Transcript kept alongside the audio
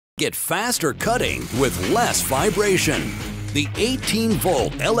Get faster cutting with less vibration. The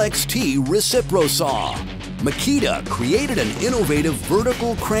 18-volt LXT Reciprocating Saw. Makita created an innovative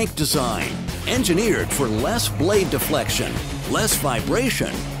vertical crank design, engineered for less blade deflection, less vibration,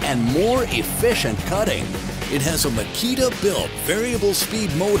 and more efficient cutting. It has a Makita-built variable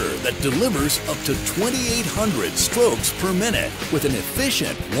speed motor that delivers up to 2,800 strokes per minute with an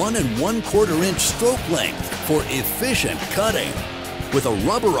efficient 1 1/4 inch stroke length for efficient cutting. With a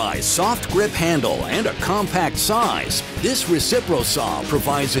rubberized soft grip handle and a compact size, this Reciprocating Saw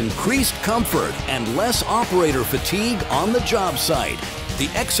provides increased comfort and less operator fatigue on the job site. The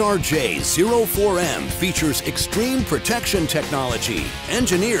XRJ04M features extreme protection technology,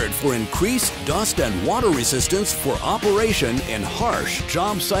 engineered for increased dust and water resistance for operation in harsh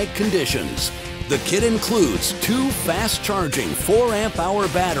job site conditions. The kit includes 2 fast-charging 4-amp-hour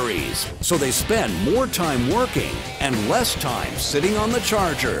batteries, so they spend more time working and less time sitting on the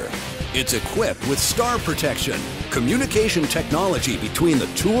charger. It's equipped with star protection, communication technology between the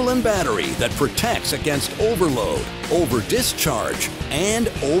tool and battery that protects against overload, over-discharge, and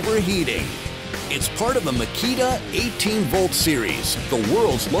overheating. It's part of the Makita 18-volt series, the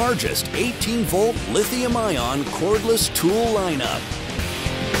world's largest 18-volt lithium-ion cordless tool lineup.